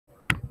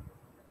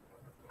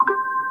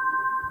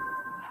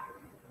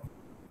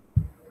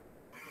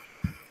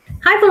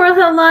Hi, Laurel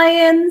Hill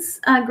Lions,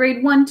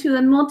 grade 1, 2,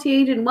 and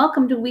multi-age, and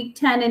welcome to week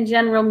 10 in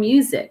general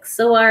music.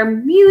 So our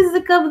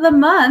music of the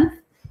month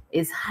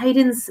is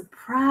Haydn's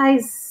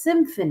Surprise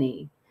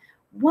Symphony.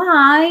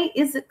 Why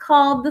is it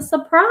called the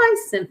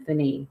Surprise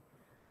Symphony?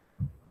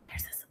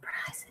 There's a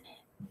surprise in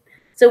it.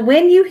 So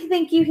when you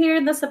think you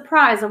hear the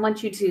surprise, I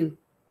want you to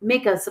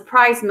make a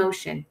surprise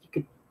motion. You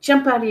could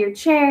jump out of your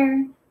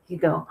chair. You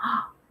go,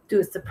 oh, do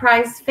a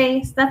surprise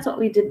face. That's what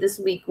we did this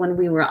week when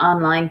we were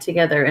online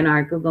together in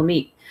our Google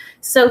Meet.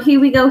 So here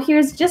we go.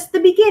 Here's just the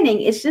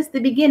beginning. It's just the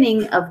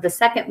beginning of the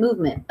second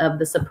movement of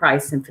the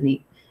Surprise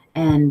Symphony.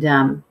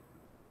 And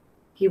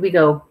here we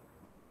go.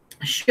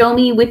 Show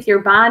me with your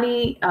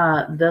body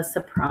the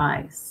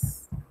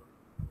surprise.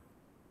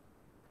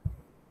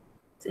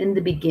 It's in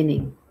the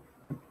beginning.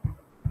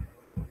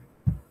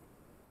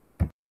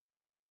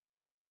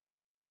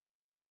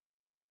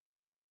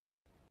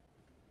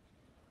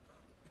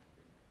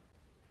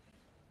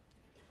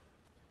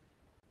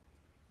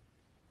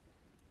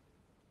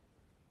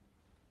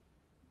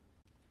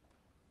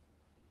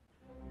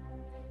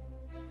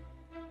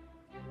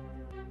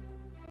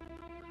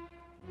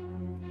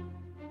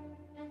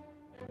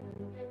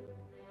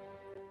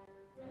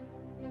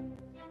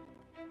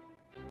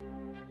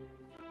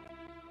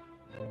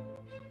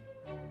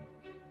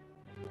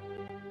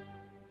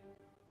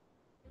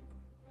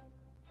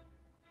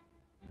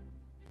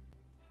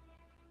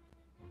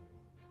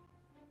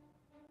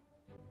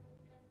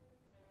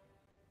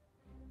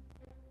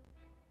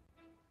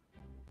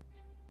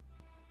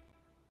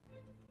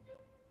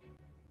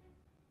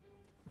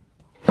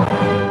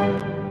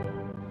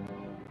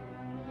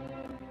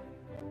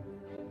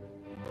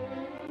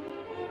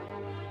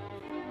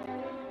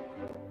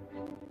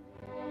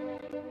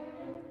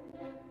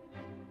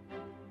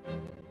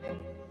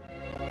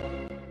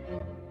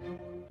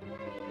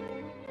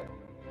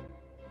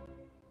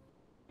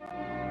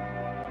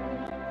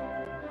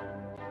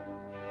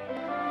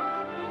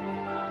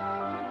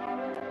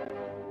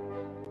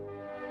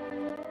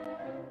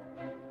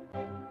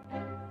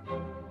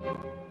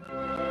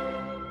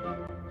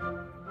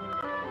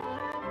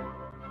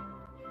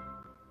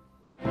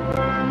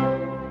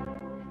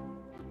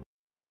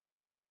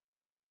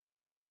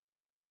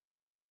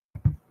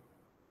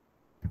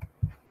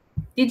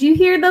 Did you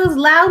hear those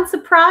loud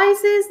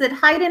surprises that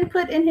Haydn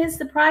put in his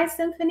Surprise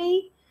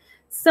Symphony?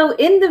 So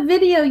in the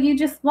video you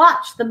just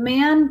watched, the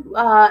man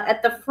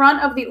at the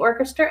front of the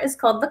orchestra is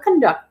called the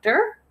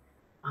conductor.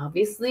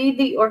 Obviously,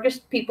 the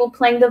orchestra people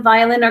playing the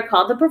violin are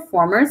called the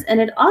performers, and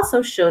it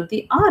also showed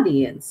the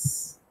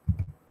audience.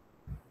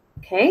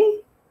 Okay,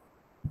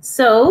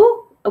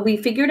 so we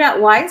figured out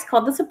why it's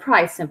called the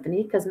Surprise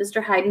Symphony, because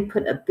Mr. Haydn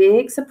put a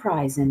big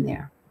surprise in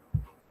there.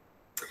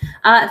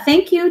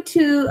 Thank you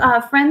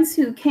to friends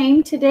who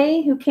came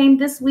today, who came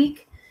this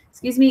week,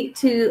 excuse me,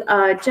 to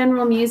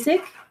General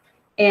Music.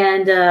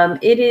 And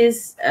it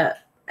is,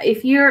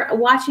 if you're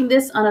watching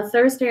this on a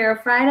Thursday or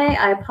a Friday,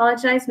 I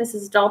apologize.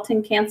 Mrs.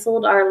 Dalton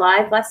canceled our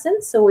live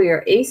lesson, so we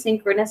are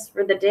asynchronous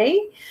for the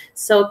day.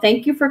 So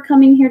thank you for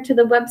coming here to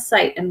the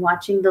website and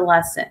watching the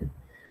lesson.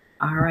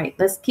 All right,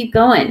 let's keep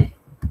going.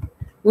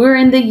 We're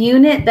in the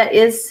unit that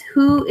is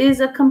Who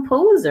is a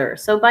Composer?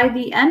 So by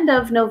the end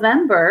of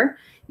November,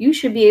 you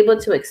should be able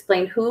to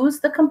explain who's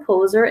the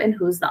composer and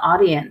who's the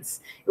audience.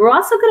 We're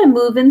also going to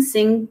move and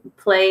sing,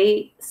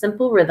 play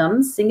simple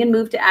rhythms, sing and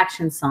move to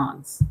action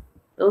songs.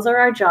 Those are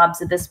our jobs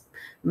of this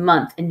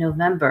month in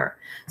November.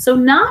 So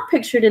not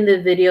pictured in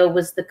the video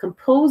was the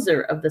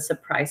composer of the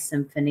Surprise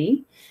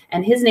Symphony,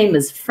 and his name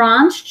is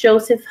Franz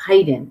Joseph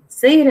Haydn.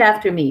 Say it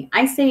after me.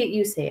 I say it,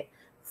 you say it.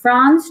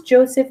 Franz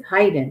Joseph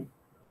Haydn.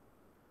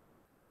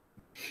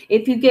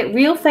 If you get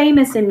real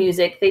famous in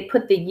music, they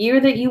put the year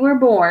that you were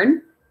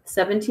born,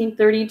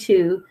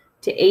 1732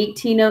 to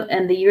 1800,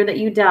 and the year that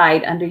you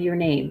died under your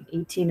name,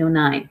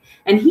 1809.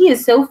 And he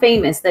is so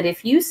famous that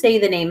if you say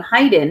the name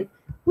Haydn,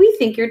 we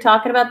think you're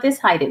talking about this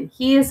Haydn.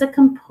 He is a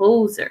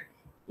composer.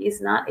 He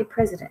is not a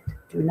president.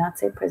 Do not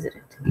say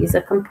president. He is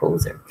a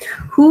composer.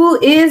 Who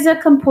is a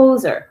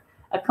composer?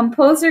 A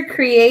composer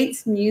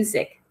creates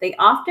music. They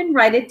often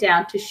write it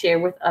down to share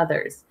with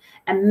others.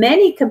 And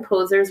many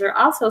composers are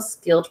also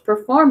skilled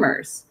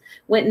performers.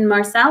 Wynton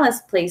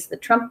Marsalis plays the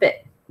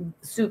trumpet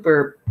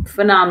super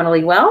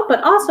phenomenally well,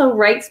 but also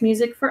writes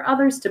music for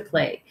others to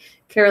play.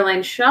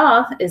 Caroline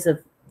Shaw is a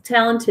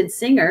talented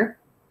singer,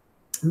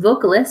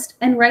 vocalist,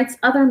 and writes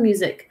other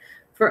music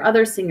for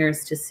other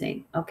singers to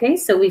sing. Okay,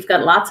 so we've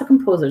got lots of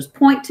composers.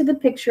 Point to the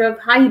picture of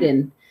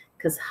Haydn,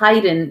 because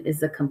Haydn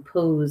is a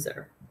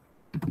composer.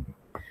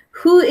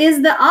 Who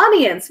is the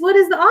audience? What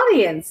is the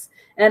audience?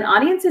 An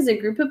audience is a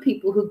group of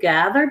people who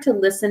gather to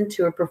listen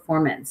to a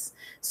performance.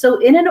 So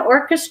in an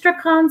orchestra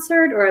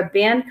concert or a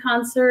band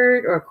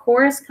concert or a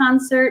chorus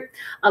concert,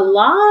 a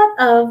lot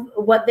of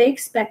what they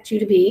expect you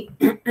to be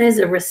is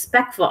a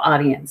respectful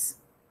audience.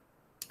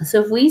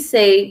 So if we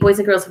say, boys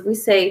and girls, if we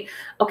say,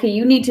 okay,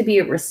 you need to be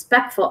a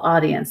respectful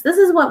audience, this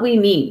is what we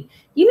mean.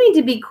 You need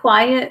to be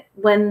quiet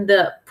when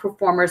the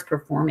performer's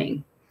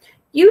performing.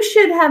 You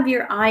should have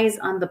your eyes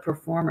on the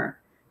performer,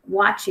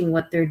 watching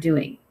what they're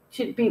doing.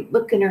 should be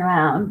looking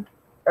around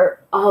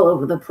or all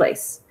over the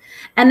place.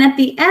 And at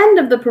the end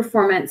of the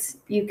performance,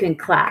 you can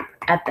clap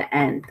at the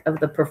end of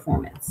the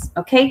performance,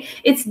 okay?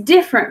 It's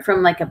different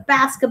from like a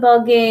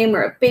basketball game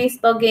or a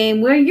baseball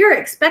game where you're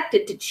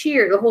expected to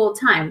cheer the whole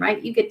time,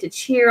 right? You get to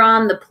cheer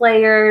on the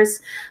players.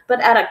 But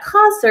at a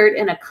concert,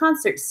 in a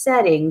concert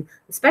setting,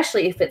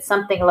 especially if it's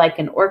something like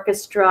an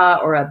orchestra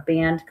or a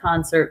band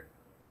concert,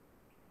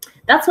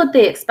 that's what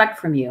they expect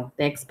from you.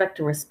 They expect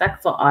a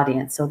respectful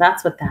audience. So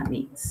that's what that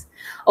means.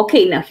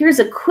 Okay, now here's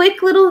a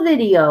quick little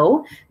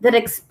video that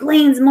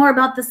explains more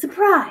about the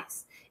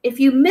surprise. If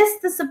you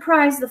missed the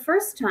surprise the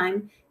first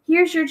time,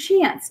 here's your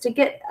chance to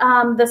get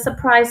the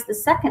surprise the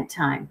second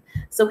time.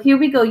 So here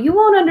we go. You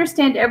won't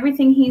understand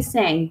everything he's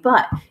saying,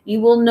 but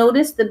you will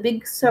notice the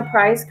big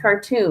surprise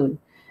cartoon.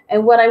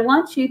 And what I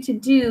want you to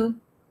do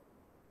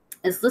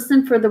is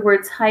listen for the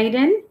words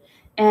Haydn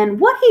and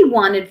what he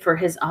wanted for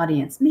his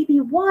audience,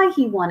 maybe why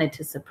he wanted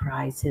to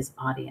surprise his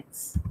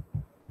audience.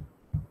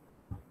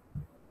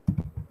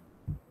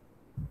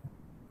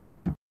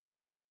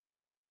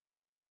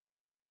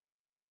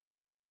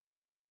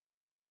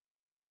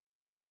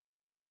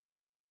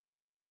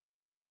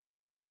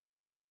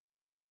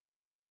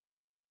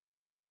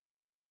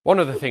 One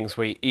of the things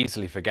we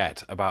easily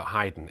forget about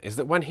Haydn is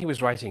that when he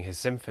was writing his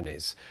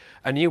symphonies,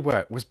 a new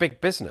work was big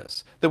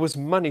business. There was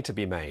money to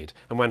be made,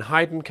 and when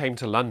Haydn came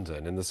to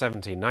London in the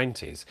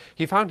 1790s,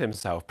 he found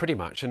himself pretty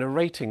much in a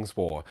ratings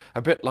war,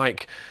 a bit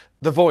like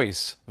The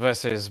Voice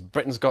versus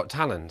Britain's Got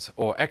Talent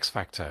or X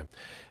Factor.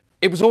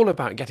 It was all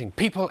about getting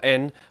people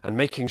in and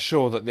making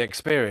sure that the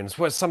experience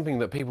was something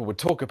that people would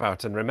talk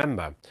about and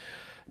remember.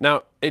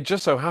 Now, it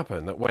just so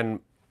happened that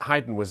when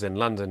Haydn was in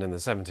London in the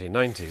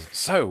 1790s,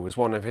 so was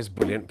one of his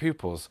brilliant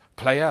pupils,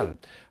 Pleyel,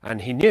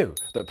 and he knew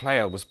that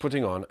Pleyel was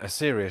putting on a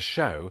serious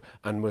show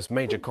and was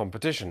major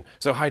competition,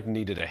 so Haydn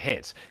needed a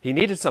hit. He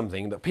needed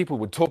something that people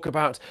would talk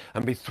about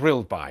and be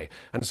thrilled by,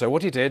 and so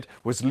what he did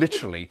was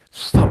literally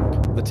thump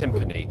the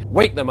timpani,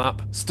 wake them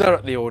up, stir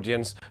up the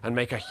audience, and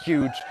make a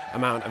huge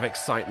amount of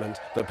excitement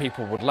that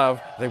people would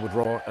love, they would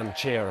roar and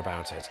cheer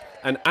about it.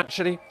 And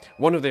actually,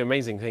 one of the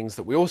amazing things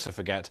that we also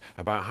forget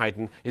about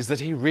Haydn is that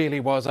he really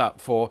was up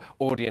for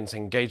audience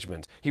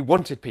engagement. He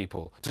wanted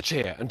people to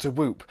cheer and to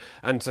whoop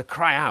and to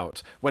cry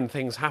out when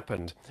things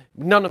happened.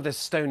 None of this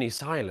stony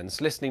silence,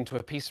 listening to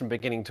a piece from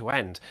beginning to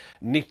end,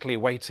 neatly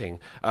waiting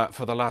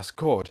for the last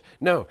chord.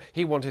 No,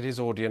 he wanted his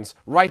audience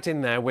right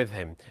in there with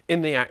him,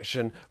 in the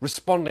action,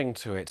 responding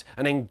to it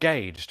and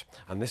engaged.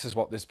 And this is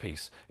what this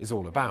piece is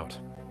all about.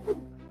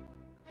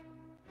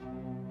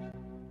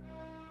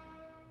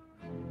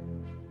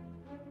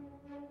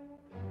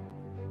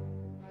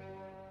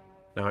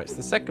 Now, it's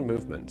the second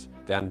movement,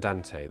 the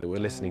Andante, that we're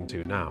listening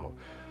to now,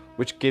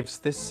 which gives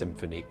this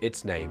symphony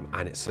its name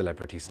and its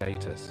celebrity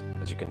status.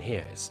 As you can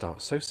hear, it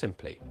starts so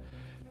simply.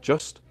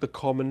 Just the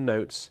common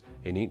notes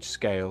in each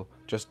scale,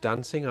 just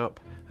dancing up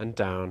and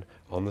down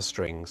on the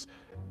strings.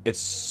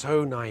 It's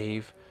so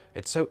naive,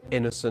 it's so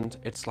innocent,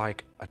 it's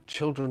like a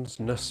children's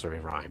nursery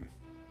rhyme.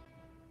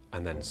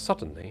 And then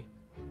suddenly,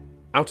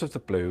 out of the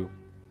blue,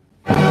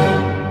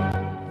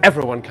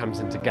 everyone comes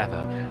in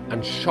together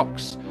and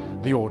shocks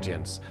the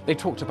audience. They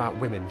talked about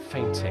women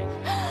fainting.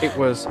 It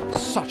was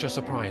such a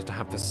surprise to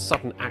have this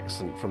sudden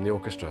accent from the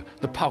orchestra,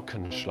 the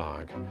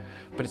Paukenschlag.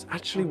 But it's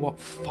actually what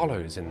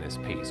follows in this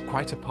piece,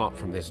 quite apart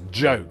from this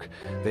joke,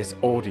 this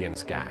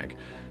audience gag.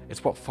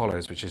 It's what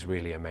follows which is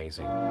really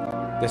amazing.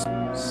 This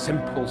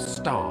simple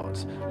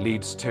start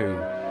leads to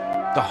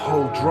the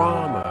whole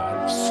drama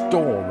and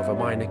storm of a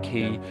minor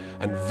key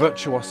and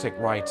virtuosic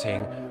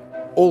writing,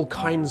 all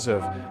kinds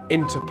of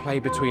interplay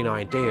between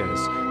ideas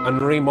and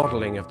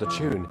remodeling of the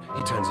tune.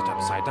 He turns it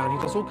upside down.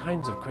 He does all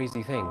kinds of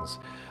crazy things.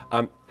 He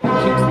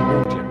keeps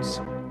the audience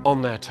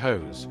on their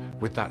toes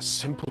with that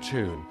simple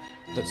tune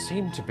that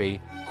seemed to be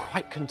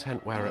quite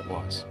content where it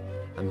was.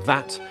 And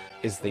that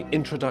is the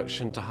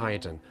introduction to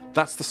Haydn.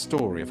 That's the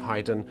story of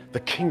Haydn,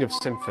 the king of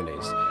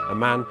symphonies, a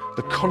man,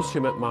 the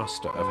consummate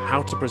master of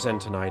how to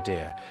present an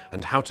idea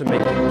and how to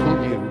make it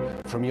pull you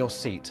from your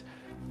seat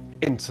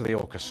into the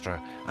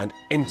orchestra and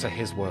into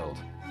his world.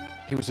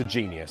 He was a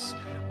genius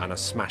and a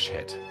smash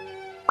hit.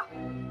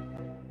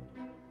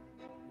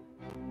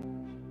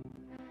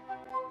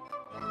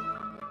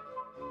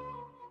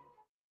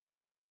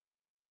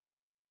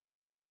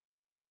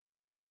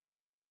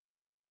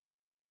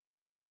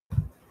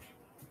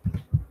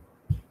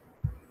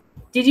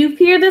 Did you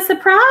hear the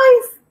surprise?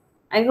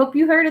 I hope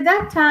you heard it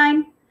that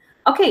time.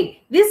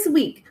 Okay, this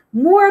week,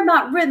 more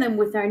about rhythm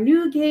with our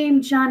new game,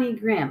 Johnny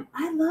Grimm.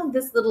 I love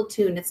this little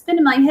tune. It's been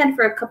in my head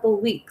for a couple of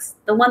weeks.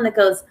 The one that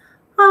goes,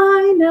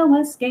 I know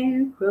a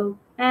scarecrow,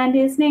 and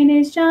his name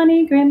is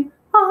Johnny Grimm.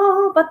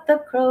 Oh, but the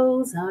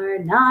crows are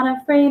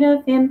not afraid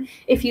of him.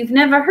 If you've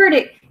never heard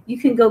it, you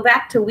can go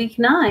back to week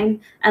 9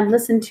 and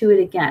listen to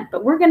it again.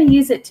 But we're going to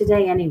use it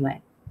today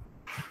anyway.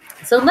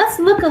 So let's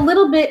look a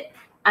little bit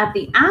at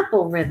the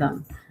apple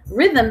rhythm.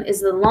 Rhythm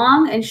is the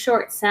long and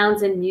short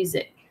sounds in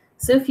music.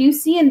 So if you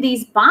see in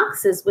these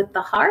boxes with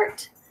the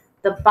heart,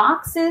 the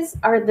boxes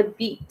are the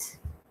beat.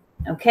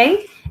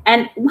 Okay,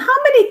 and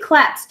how many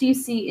claps do you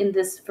see in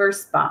this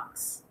first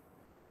box?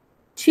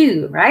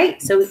 2,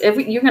 right? So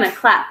you're going to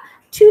clap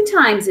 2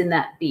 times in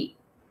that beat.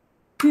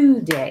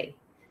 Do-day.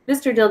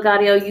 Mr.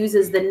 Delgado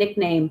uses the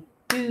nickname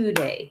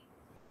Do-day.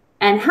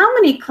 And how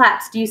many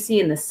claps do you see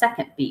in the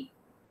second beat?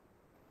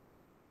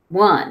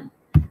 1.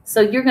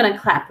 So you're going to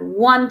clap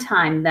 1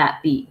 time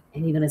that beat,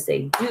 and you're going to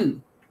say do.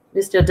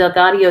 Mr.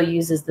 Delgado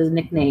uses the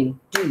nickname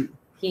do.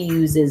 He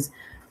uses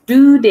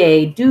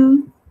do-day,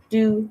 do,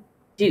 do,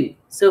 do.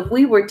 So if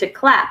we were to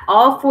clap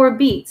all 4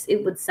 beats,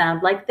 it would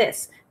sound like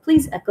this.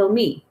 Please echo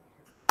me.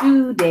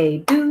 Do-day,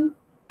 do,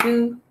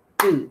 do,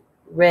 do.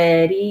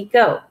 Ready,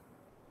 go.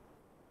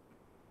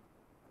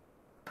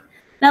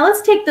 Now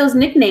let's take those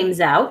nicknames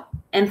out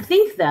and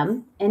think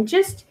them and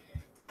just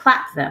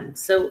clap them.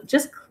 So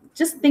just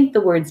think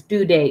the words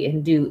do day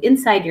and do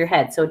inside your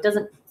head so it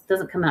doesn't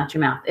come out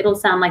your mouth. It'll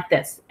sound like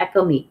this.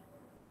 Echo me.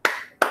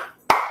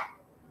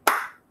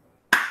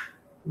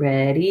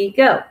 Ready,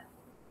 go.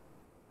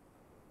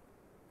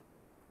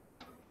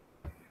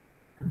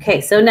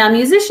 Okay, so now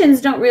musicians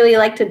don't really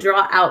like to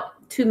draw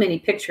out too many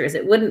pictures.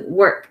 It wouldn't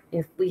work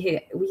if we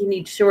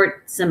need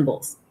short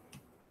symbols.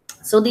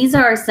 So these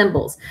are our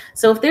symbols.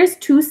 So if there's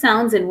 2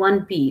 sounds in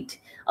one beat,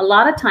 a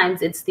lot of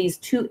times it's these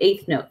 2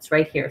 eighth notes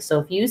right here. So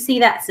if you see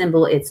that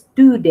symbol, it's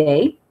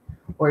do-day,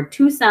 or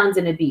 2 sounds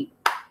in a beat.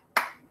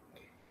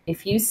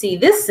 If you see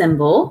this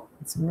symbol,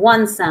 it's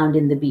 1 sound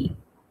in the beat.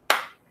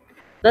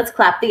 Let's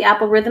clap the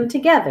Apple rhythm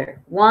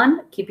together.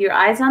 1, keep your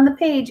eyes on the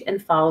page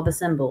and follow the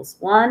symbols.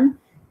 1,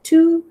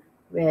 2,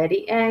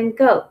 ready, and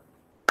go.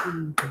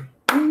 Do,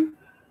 do,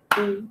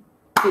 do,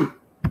 do.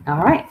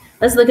 All right,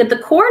 let's look at the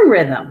corn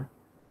rhythm.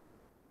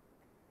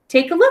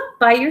 Take a look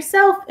by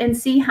yourself and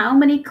see how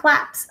many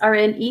claps are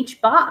in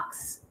each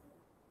box.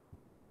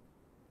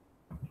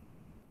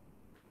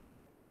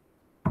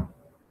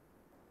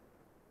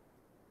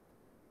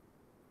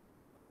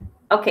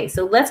 Okay,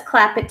 so let's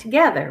clap it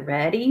together.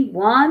 Ready?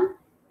 1,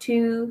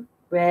 2,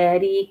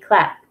 ready,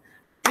 clap.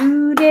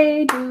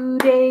 Do-day,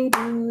 do-day,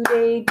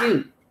 do-day,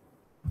 do.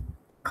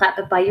 Clap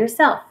it by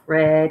yourself.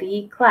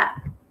 Ready,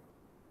 clap.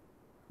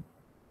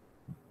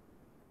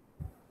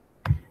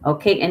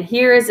 Okay, and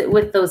here is it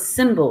with those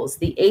symbols,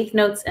 the eighth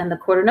notes and the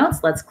quarter notes.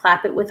 Let's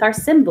clap it with our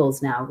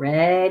symbols now.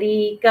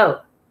 Ready,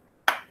 go.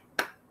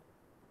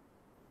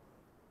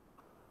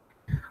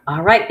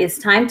 All right, it's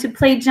time to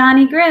play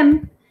Johnny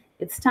Grimm.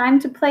 It's time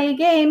to play a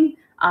game.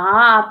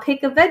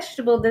 Pick a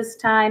vegetable this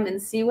time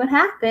and see what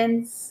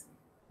happens.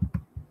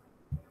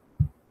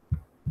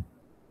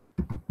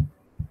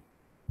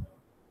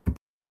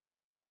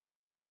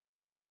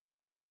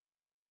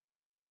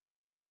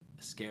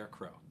 A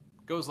scarecrow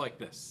goes like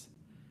this.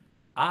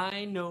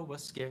 I know a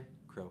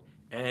scarecrow,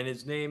 and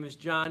his name is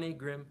Johnny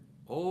Grimm.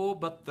 Oh,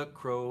 but the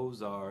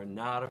crows are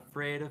not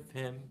afraid of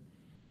him.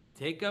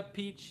 Take a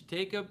peach,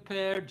 take a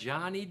pear,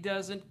 Johnny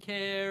doesn't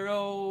care.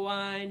 Oh,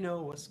 I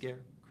know a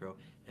scarecrow,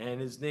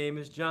 and his name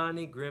is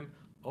Johnny Grimm.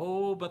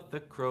 Oh, but the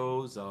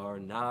crows are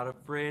not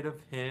afraid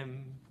of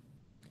him.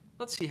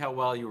 Let's see how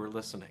well you were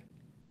listening.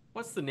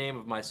 What's the name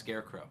of my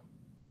scarecrow?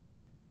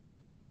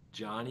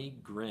 Johnny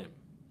Grimm.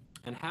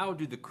 And how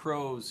do the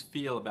crows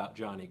feel about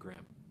Johnny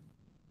Grimm?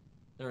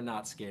 They're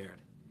not scared.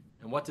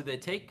 And what do they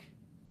take?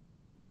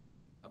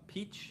 A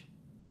peach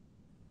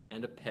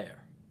and a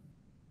pear.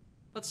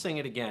 Let's sing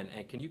it again.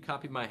 And can you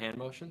copy my hand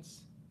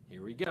motions?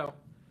 Here we go.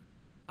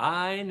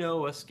 I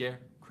know a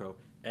scarecrow,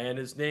 and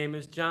his name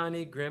is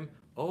Johnny Grimm.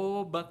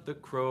 Oh, but the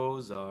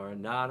crows are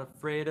not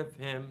afraid of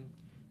him.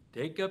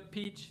 Take a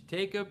peach,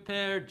 take a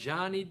pear,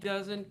 Johnny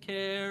doesn't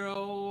care.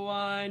 Oh,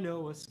 I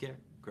know a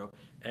scarecrow,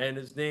 and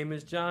his name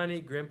is Johnny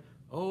Grimm.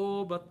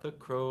 Oh, but the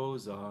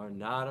crows are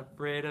not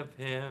afraid of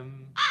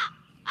him.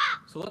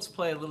 So let's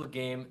play a little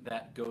game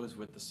that goes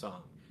with the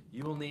song.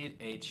 You will need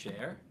a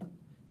chair,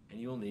 and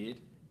you will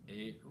need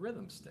a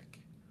rhythm stick,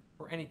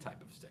 or any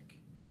type of stick.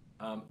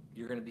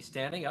 You're going to be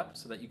standing up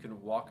so that you can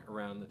walk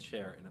around the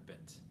chair in a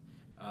bit.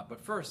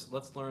 But first,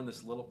 let's learn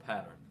this little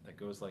pattern that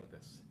goes like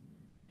this.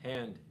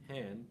 Hand,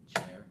 hand,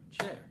 chair,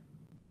 chair.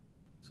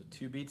 So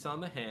 2 beats on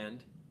the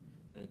hand,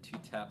 and 2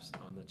 taps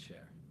on the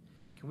chair.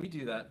 Can we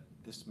do that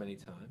this many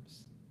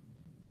times?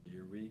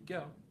 Here we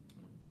go.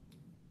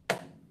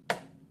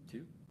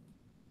 2,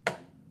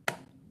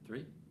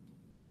 3,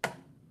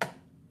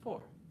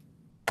 4.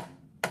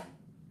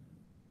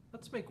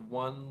 Let's make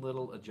one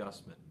little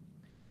adjustment.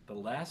 The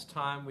last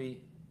time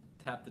we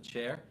tap the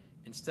chair,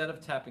 instead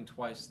of tapping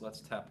twice, let's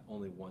tap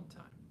only 1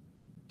 time.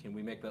 Can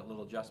we make that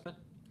little adjustment?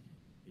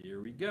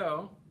 Here we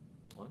go.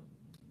 1,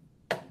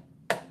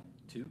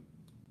 2,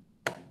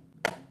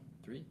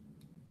 3,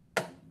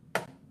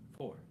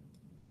 4.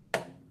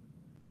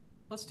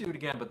 Let's do it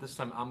again, but this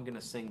time I'm going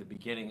to sing the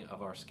beginning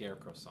of our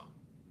Scarecrow song.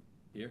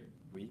 Here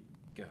we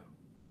go.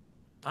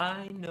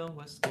 I know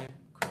a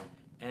scarecrow,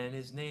 and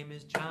his name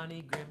is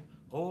Johnny Grimm.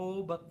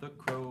 Oh, but the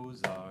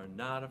crows are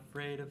not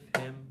afraid of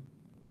him.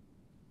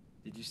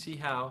 Did you see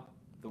how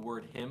the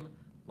word him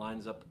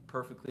lines up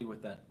perfectly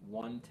with that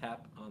 1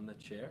 tap on the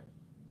chair?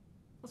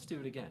 Let's do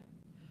it again.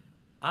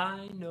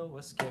 I know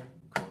a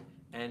scarecrow,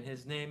 and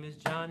his name is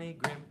Johnny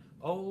Grim.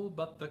 Oh,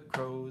 but the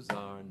crows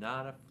are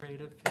not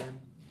afraid of him.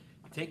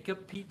 Take a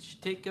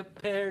peach, take a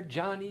pear,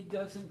 Johnny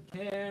doesn't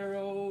care.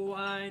 Oh,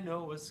 I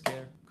know a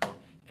scarecrow,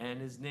 and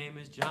his name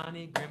is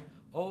Johnny Grim.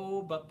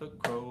 Oh, but the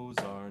crows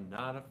are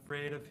not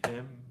afraid of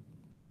him.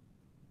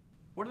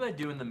 What did I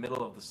do in the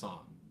middle of the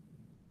song?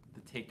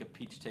 The take a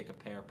peach, take a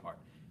pear part.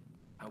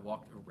 I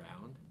walked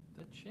around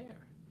the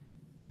chair.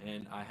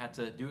 And I had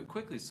to do it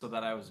quickly so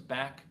that I was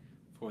back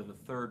for the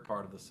third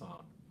part of the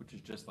song, which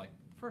is just like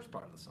the first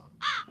part of the song.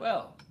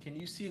 Well, can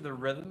you see the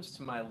rhythms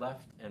to my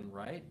left and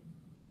right?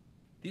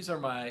 These are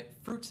my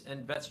fruits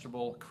and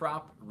vegetable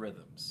crop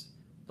rhythms.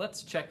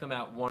 Let's check them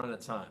out one at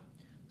a time.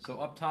 So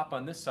up top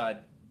on this side,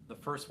 the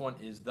first one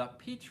is the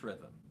peach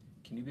rhythm.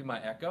 Can you be my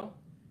echo?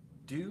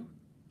 Do,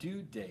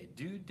 do, day,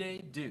 do,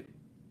 day, do.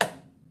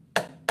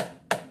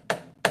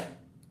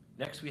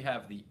 Next we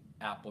have the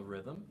apple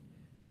rhythm.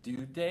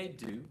 Do, day,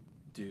 do,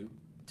 do,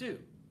 do.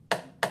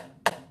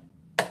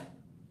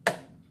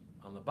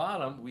 On the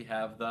bottom, we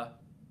have the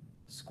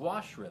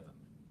squash rhythm.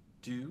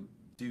 Do,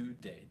 do,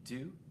 day,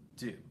 do,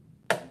 do.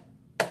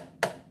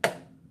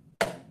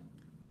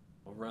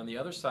 Over on the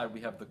other side,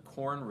 we have the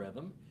corn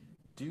rhythm.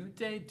 Do,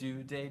 day,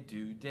 do, day,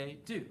 do, day,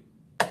 do.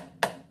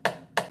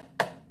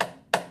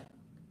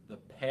 The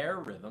pear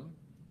rhythm.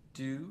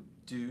 Do,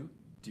 do,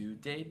 do,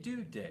 day,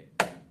 do, day.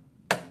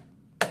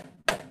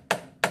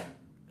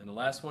 And the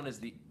last one is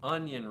the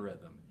onion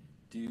rhythm.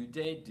 Do,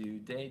 day, do,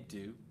 day,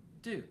 do,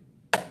 do.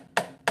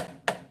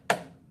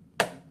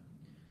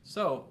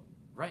 So,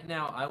 right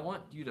now, I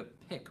want you to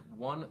pick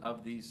one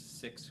of these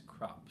 6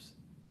 crops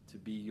to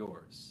be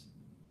yours.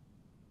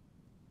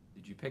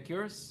 Did you pick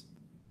yours?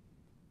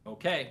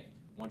 Okay,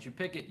 once you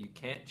pick it, you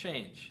can't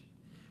change.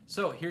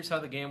 So, here's how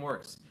the game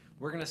works.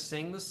 We're going to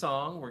sing the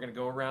song, we're going to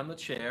go around the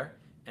chair,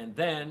 and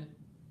then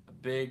a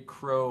big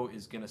crow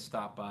is going to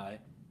stop by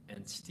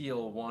and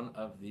steal one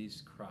of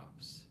these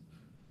crops.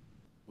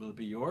 Will it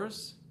be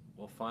yours?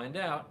 We'll find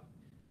out.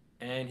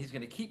 And he's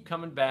going to keep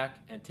coming back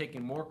and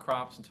taking more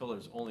crops until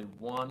there's only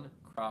one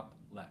crop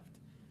left.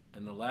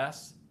 And the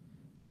last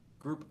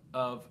group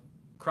of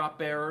crop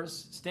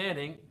bearers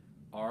standing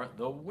are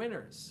the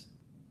winners.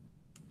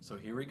 So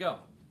here we go.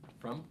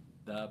 From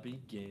the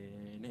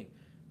beginning.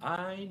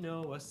 I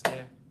know a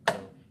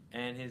scarecrow,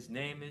 and his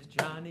name is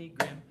Johnny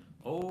Grim.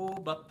 Oh,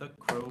 but the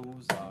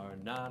crows are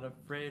not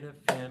afraid of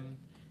him.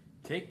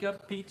 Take a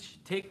peach,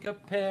 take a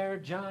pear,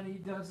 Johnny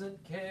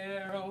doesn't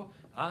care. Oh,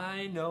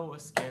 I know a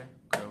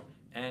scarecrow,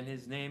 and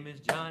his name is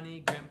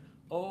Johnny Grim.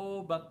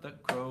 Oh, but the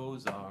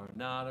crows are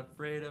not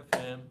afraid of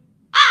him.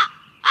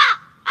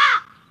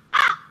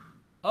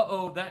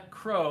 Uh-oh, that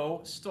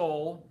crow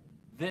stole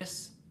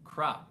this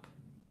crop.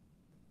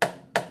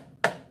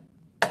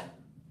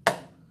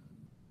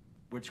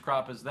 Which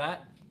crop is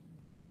that?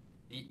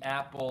 The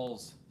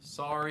apples.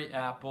 Sorry,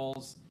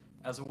 apples.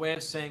 As a way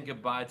of saying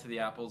goodbye to the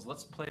apples,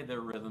 let's play their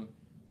rhythm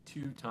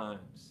 2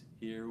 times.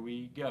 Here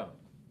we go.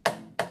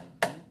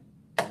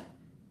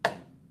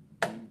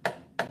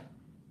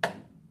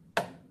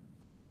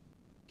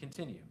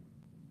 Continue.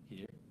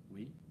 Here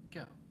we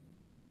go.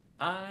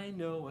 I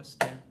know a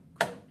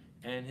scarecrow,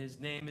 and his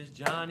name is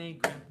Johnny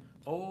Grim.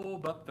 Oh,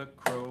 but the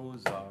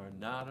crows are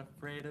not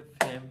afraid of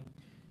him.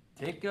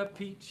 Take a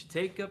peach,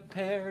 take a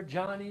pear,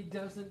 Johnny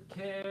doesn't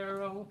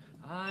care. Oh,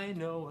 I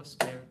know a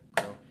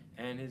scarecrow,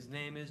 and his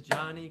name is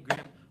Johnny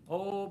Grim.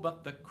 Oh,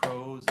 but the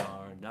crows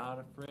are not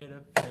afraid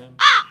of him.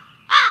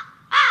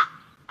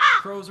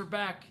 Crows are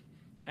back,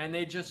 and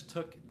they just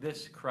took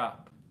this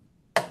crop.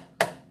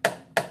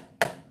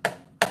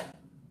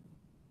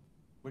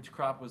 Which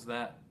crop was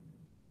that?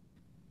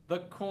 The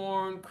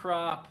corn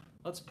crop.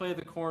 Let's play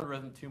the corn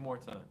rhythm 2 more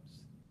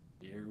times.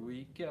 Here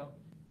we go.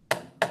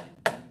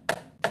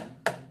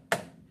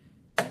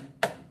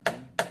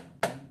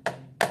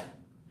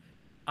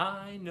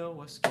 I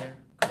know a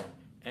scarecrow,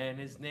 and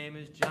his name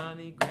is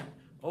Johnny Grim.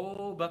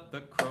 Oh, but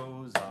the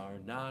crows are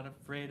not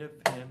afraid of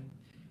him.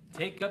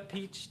 Take a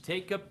peach,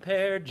 take a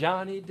pear,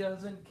 Johnny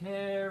doesn't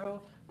care.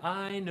 Oh,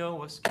 I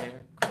know a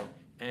scarecrow,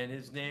 and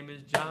his name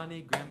is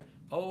Johnny Grim.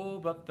 Oh,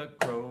 but the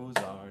crows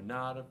are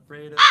not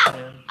afraid of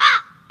him.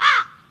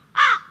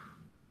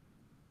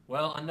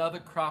 Well, another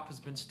crop has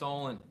been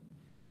stolen.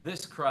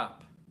 This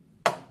crop.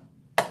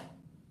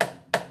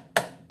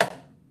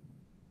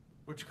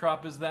 Which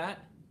crop is that?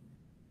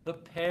 The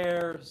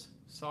pears.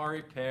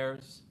 Sorry,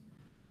 pears.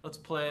 Let's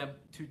play them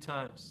 2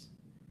 times.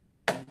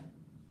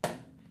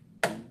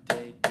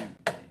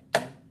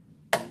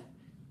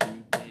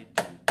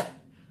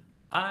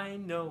 I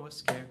know a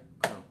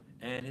scarecrow,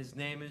 and his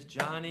name is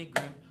Johnny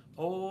Grim.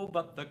 Oh,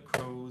 but the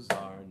crows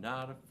are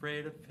not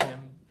afraid of him.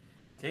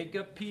 Take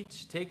a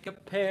peach, take a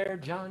pear,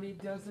 Johnny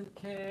doesn't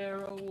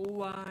care.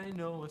 Oh, I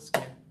know a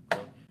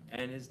scarecrow,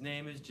 and his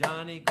name is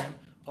Johnny Grim.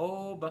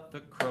 Oh, but the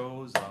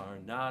crows are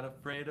not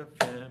afraid of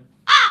him.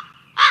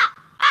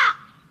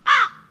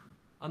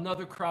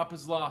 Another crop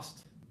is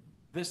lost.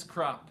 This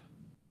crop.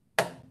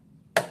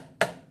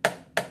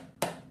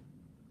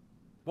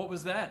 What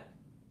was that?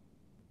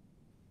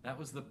 That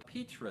was the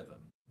peach rhythm.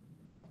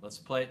 Let's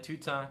play it 2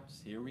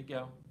 times. Here we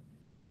go.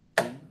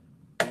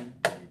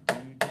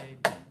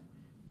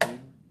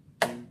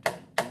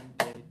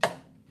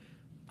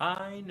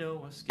 I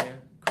know a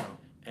scarecrow,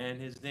 and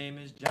his name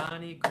is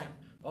Johnny Grim.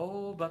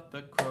 Oh, but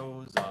the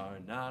crows are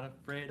not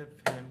afraid of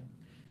him.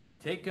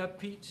 Take a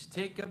peach,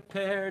 take a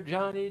pear,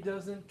 Johnny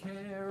doesn't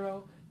care.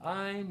 Oh,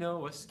 I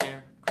know a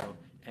scarecrow,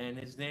 and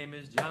his name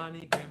is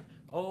Johnny Grim.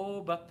 Oh,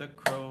 but the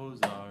crows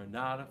are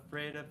not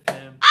afraid of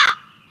him.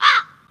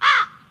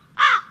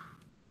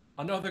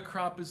 Another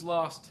crop is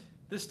lost.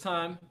 This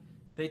time,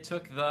 they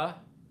took the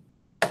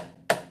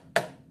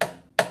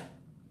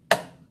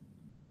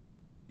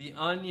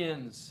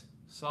onions.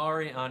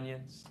 Sorry,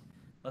 onions.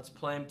 Let's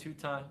play them 2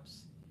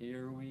 times.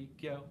 Here we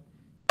go.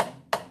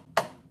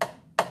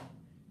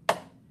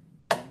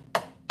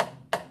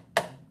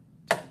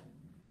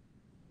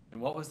 And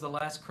what was the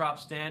last crop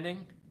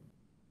standing?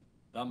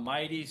 The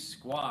mighty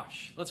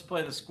squash. Let's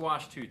play the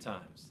squash 2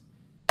 times.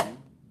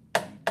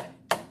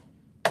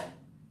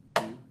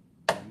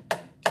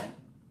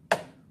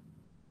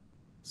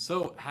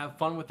 So have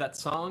fun with that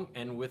song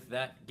and with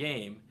that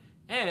game.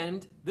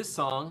 And this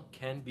song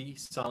can be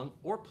sung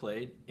or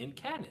played in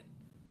canon,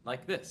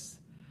 like this.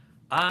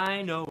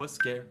 I know a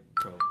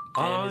scarecrow,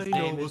 and his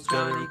name is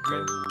Johnny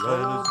Grim.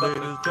 Oh, but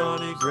the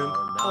Johnny Grim.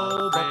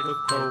 Oh, but the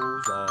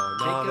crows are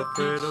not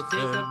afraid of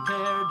him.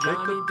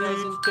 Take a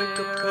peach, take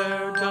a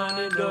pear,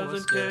 Johnny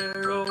doesn't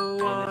care.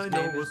 Oh, I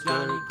know a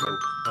scarecrow,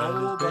 and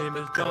his name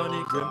is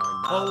Johnny Grim.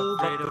 Oh,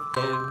 but the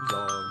crows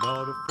are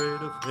not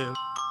afraid of him.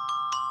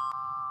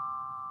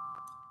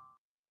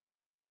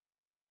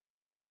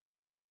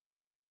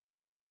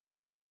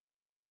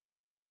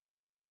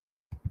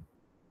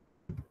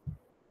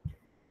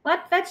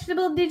 What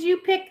vegetable did you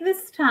pick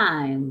this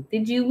time?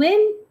 Did you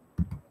win?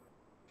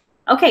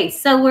 Okay,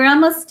 so we're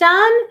almost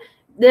done.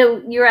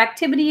 Your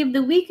activity of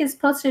the week is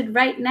posted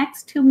right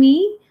next to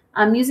me.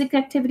 Music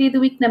activity of the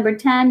week number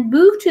 10.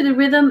 Move to the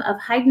rhythm of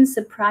Haydn's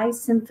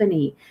Surprise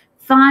Symphony.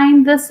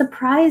 Find the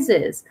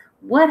surprises.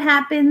 What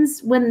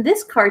happens when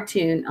this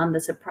cartoon on the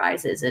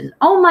surprises? And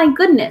oh my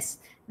goodness,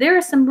 there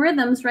are some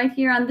rhythms right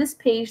here on this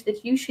page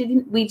that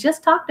we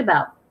just talked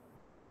about.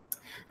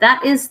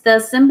 That is the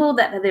symbol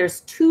that there's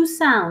 2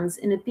 sounds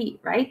in a beat,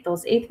 right?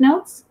 Those 8th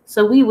notes.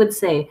 So we would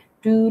say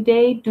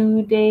do-day,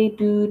 do-day,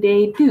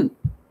 do-day, do.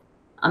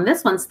 On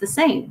this one's the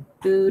same.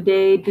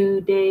 Do-day,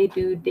 do-day,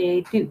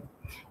 do-day, do.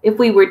 If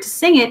we were to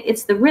sing it,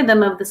 it's the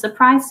rhythm of the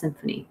Surprise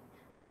Symphony.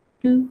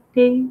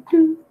 Do-day,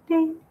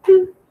 do-day,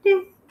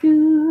 do-day,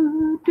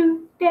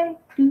 do-day,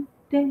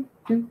 do-day,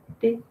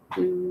 do-day,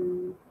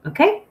 do.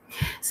 Okay?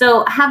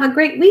 So have a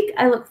great week.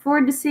 I look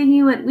forward to seeing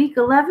you at week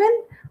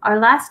 11. Our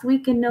last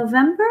week in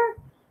November,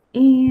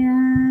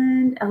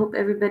 and I hope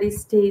everybody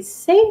stays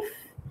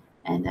safe,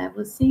 and I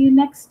will see you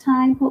next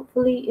time,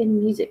 hopefully in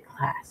music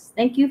class.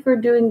 Thank you for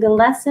doing the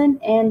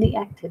lesson and the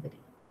activity.